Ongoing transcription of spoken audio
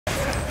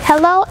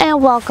Hello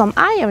and welcome.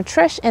 I am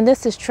Trish and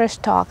this is Trish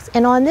Talks,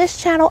 and on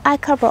this channel I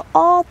cover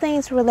all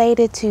things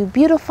related to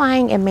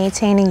beautifying and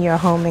maintaining your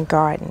home and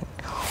garden.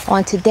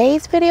 On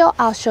today's video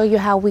I'll show you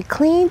how we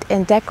cleaned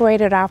and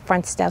decorated our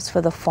front steps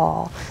for the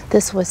fall.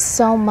 This was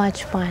so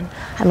much fun.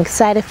 I'm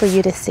excited for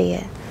you to see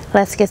it.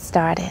 Let's get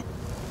started.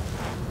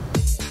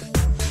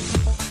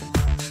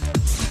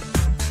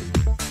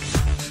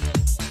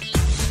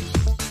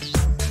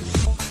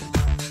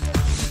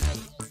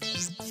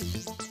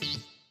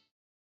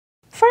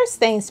 First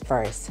things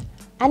first,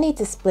 I need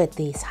to split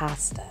these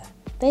hosta.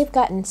 They've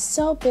gotten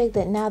so big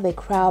that now they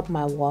crowd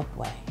my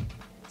walkway.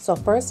 So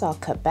first I'll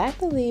cut back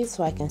the leaves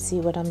so I can see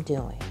what I'm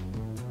doing.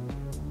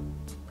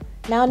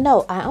 Now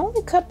note, I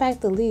only cut back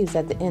the leaves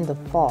at the end of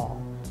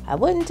fall. I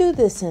wouldn't do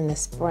this in the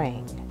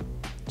spring.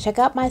 Check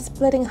out my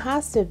splitting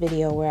hosta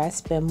video where I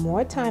spend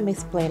more time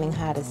explaining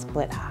how to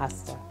split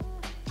hosta.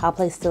 I'll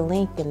place the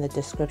link in the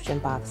description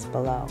box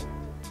below.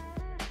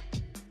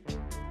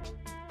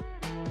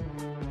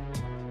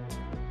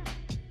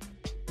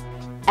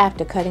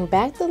 After cutting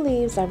back the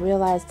leaves, I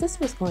realized this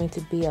was going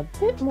to be a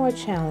bit more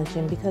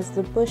challenging because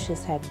the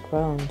bushes had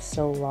grown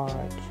so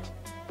large.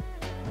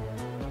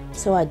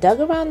 So I dug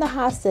around the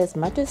hosta as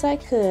much as I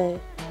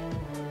could,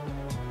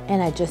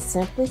 and I just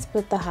simply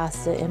split the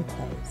hosta in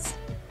place.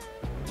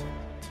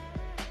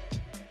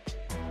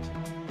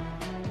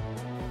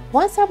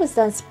 Once I was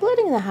done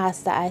splitting the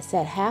hosta, I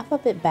set half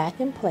of it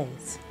back in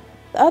place.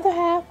 The other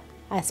half,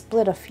 I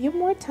split a few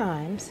more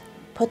times,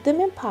 put them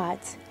in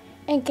pots,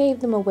 and gave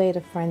them away to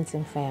friends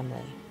and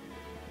family.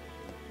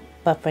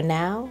 But for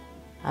now,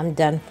 I'm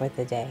done for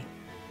the day.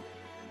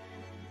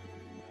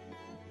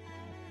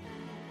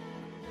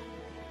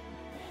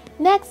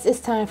 Next,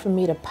 it's time for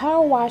me to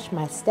power wash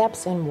my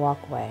steps and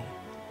walkway.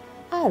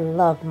 I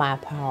love my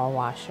power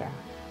washer.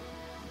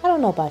 I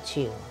don't know about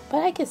you,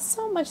 but I get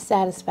so much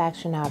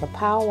satisfaction out of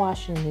power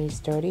washing these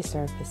dirty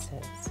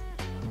surfaces.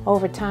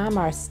 Over time,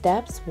 our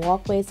steps,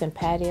 walkways, and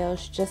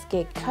patios just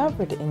get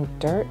covered in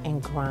dirt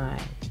and grime.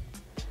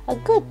 A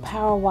good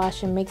power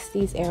washing makes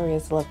these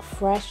areas look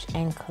fresh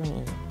and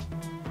clean.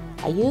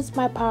 I used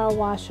my power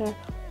washer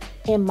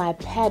in my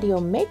patio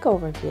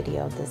makeover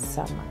video this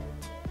summer.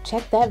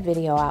 Check that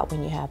video out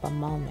when you have a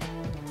moment.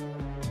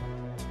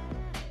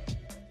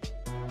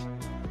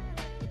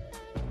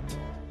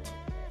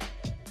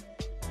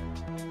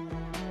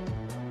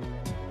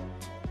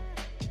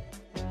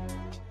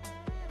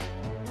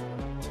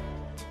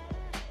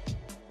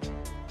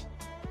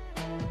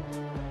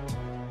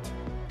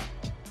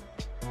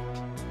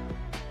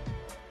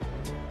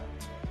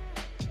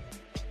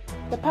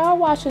 The power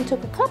washing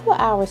took a couple of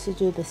hours to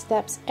do the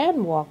steps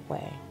and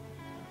walkway,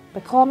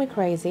 but call me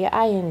crazy,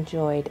 I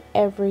enjoyed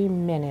every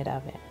minute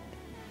of it.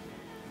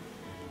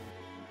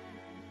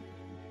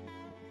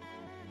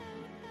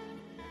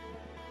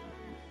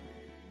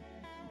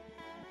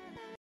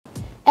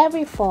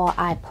 Every fall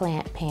I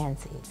plant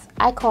pansies.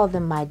 I call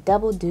them my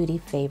double duty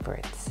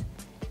favorites.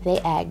 They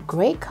add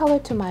great color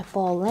to my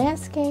fall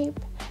landscape,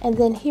 and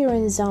then here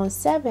in Zone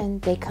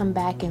 7 they come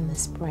back in the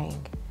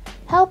spring,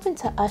 helping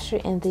to usher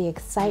in the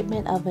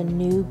excitement of a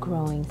new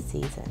growing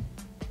season.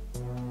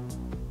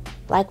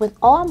 Like with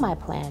all my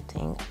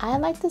planting, I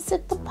like to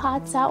sit the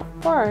pots out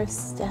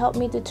first to help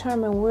me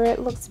determine where it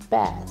looks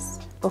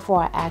best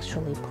before I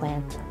actually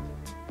plant them.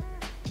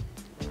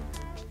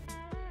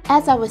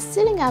 As I was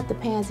sitting out the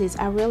pansies,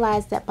 I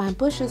realized that my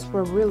bushes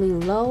were really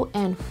low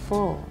and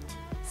full.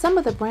 Some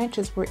of the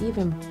branches were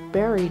even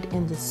buried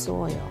in the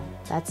soil.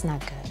 That's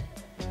not good.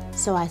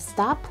 So I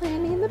stopped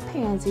planting the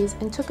pansies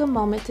and took a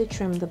moment to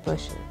trim the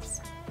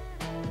bushes.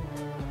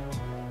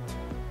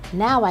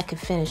 Now I could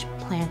finish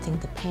planting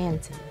the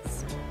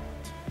pansies.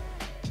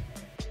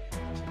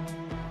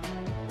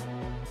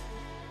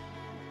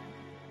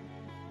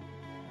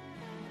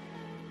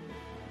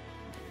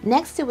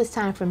 Next, it was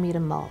time for me to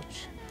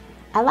mulch.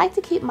 I like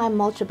to keep my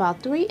mulch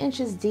about 3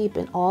 inches deep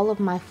in all of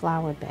my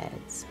flower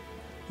beds.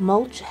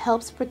 Mulch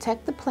helps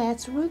protect the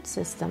plant's root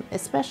system,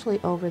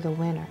 especially over the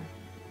winter.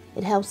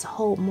 It helps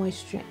hold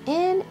moisture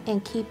in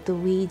and keep the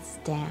weeds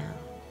down.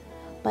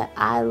 But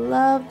I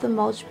love the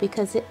mulch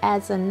because it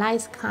adds a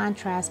nice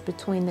contrast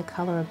between the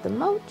color of the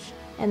mulch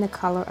and the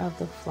color of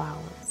the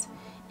flowers.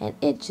 And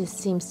it just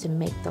seems to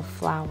make the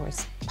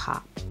flowers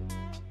pop.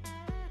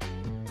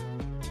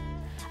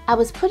 I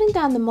was putting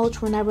down the mulch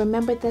when I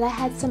remembered that I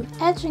had some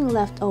edging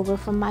left over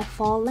from my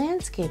fall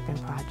landscaping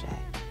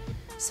project.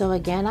 So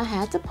again, I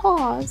had to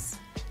pause.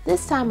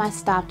 This time I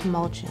stopped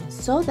mulching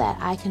so that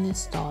I can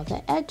install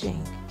the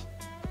edging.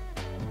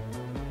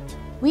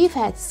 We've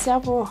had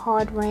several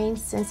hard rains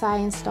since I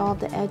installed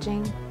the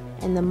edging,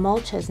 and the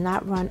mulch has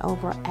not run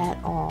over at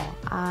all.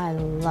 I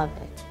love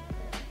it.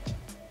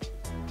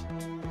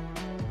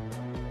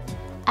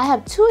 I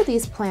have 2 of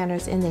these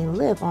planters and they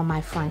live on my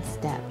front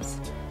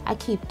steps. I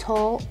keep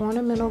tall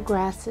ornamental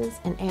grasses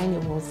and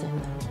annuals in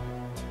them.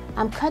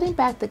 I'm cutting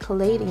back the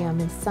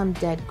caladium and some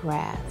dead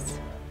grass.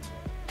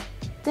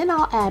 Then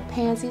I'll add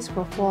pansies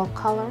for fall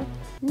color,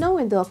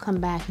 knowing they'll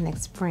come back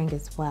next spring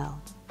as well.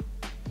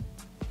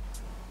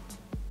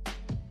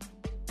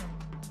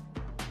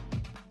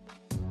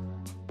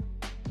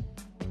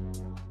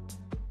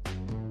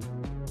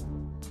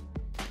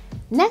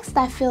 Next,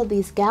 I filled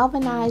these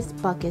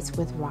galvanized buckets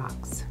with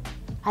rocks.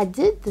 I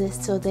did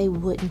this so they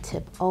wouldn't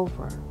tip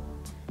over.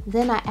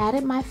 Then I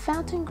added my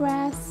fountain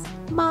grass,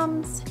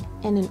 mums,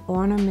 and an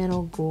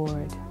ornamental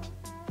gourd.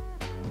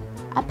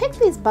 I picked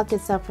these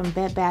buckets up from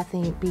Bed Bath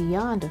 &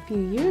 Beyond a few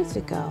years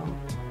ago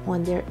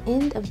on their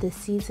end of the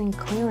season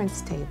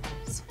clearance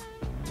tables.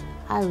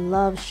 I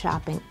love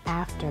shopping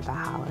after the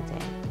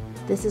holiday.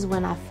 This is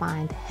when I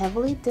find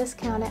heavily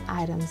discounted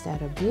items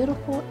that are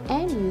beautiful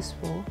and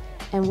useful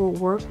and will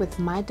work with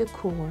my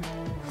decor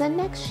the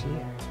next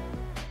year.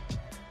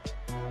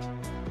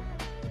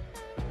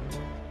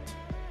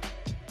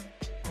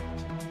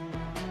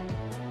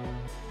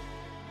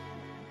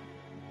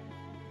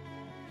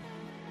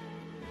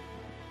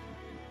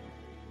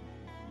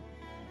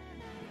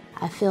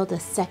 I filled a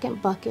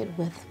second bucket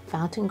with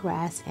fountain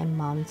grass and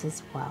mums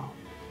as well.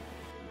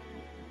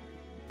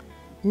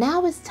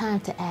 Now it's time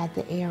to add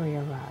the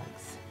area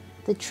rugs.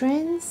 The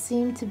trends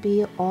seem to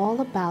be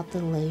all about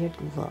the layered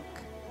look.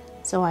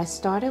 So I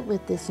started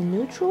with this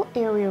neutral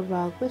area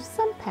rug with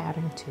some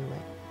pattern to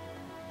it.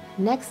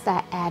 Next,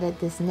 I added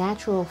this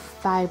natural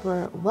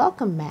fiber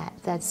welcome mat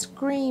that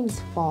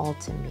screams fall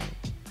to me.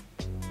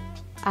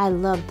 I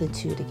love the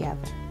two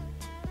together.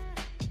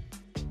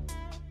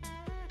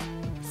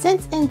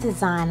 Since in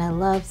design I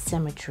love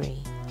symmetry,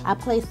 I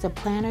placed the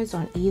planters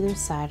on either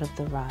side of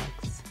the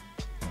rugs.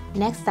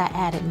 Next, I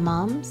added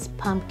mums,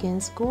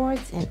 pumpkins,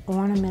 gourds, and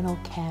ornamental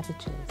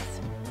cabbages.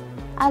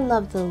 I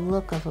love the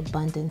look of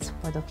abundance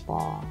for the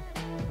fall.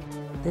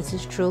 This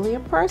is truly a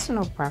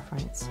personal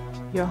preference.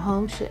 Your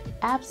home should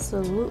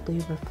absolutely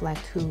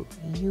reflect who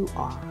you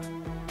are.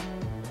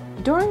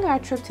 During our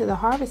trip to the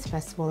Harvest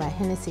Festival at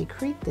Hennessy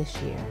Creek this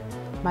year,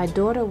 my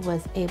daughter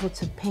was able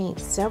to paint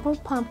several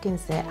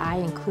pumpkins that I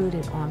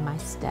included on my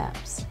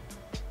steps.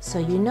 So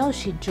you know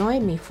she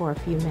joined me for a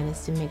few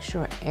minutes to make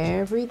sure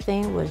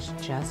everything was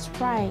just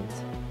right.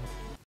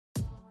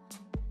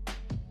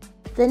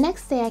 The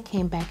next day I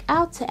came back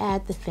out to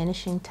add the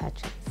finishing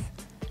touches.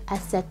 I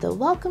set the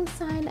welcome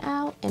sign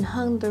out and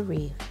hung the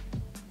wreath.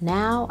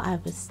 Now I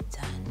was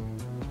done.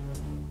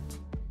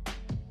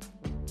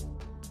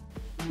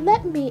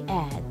 Let me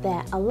add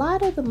that a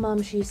lot of the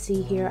mums you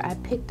see here I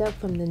picked up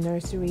from the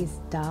nursery's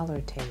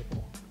dollar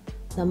table.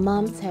 The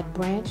mums had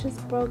branches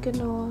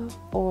broken off,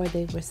 or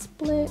they were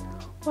split,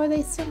 or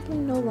they simply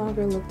no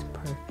longer looked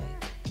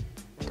perfect.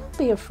 Don't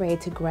be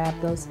afraid to grab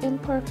those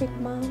imperfect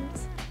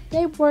mums.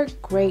 They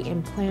work great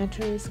in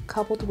planters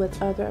coupled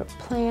with other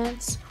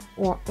plants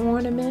or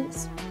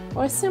ornaments,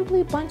 or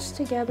simply bunched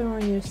together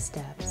on your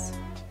steps.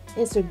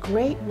 It's a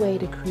great way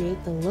to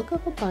create the look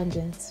of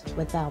abundance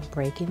without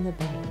breaking the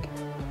bank.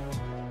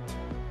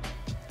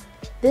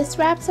 This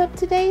wraps up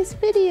today's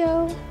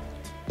video.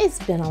 It's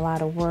been a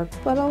lot of work,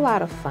 but a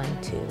lot of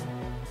fun too.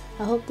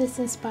 I hope this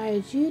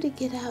inspired you to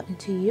get out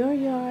into your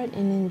yard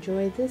and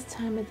enjoy this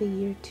time of the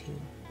year too.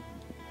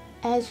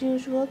 As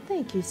usual,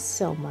 thank you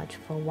so much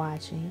for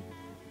watching.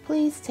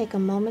 Please take a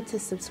moment to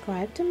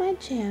subscribe to my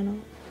channel,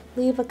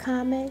 leave a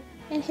comment,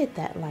 and hit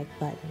that like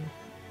button.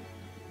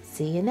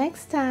 See you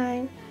next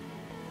time.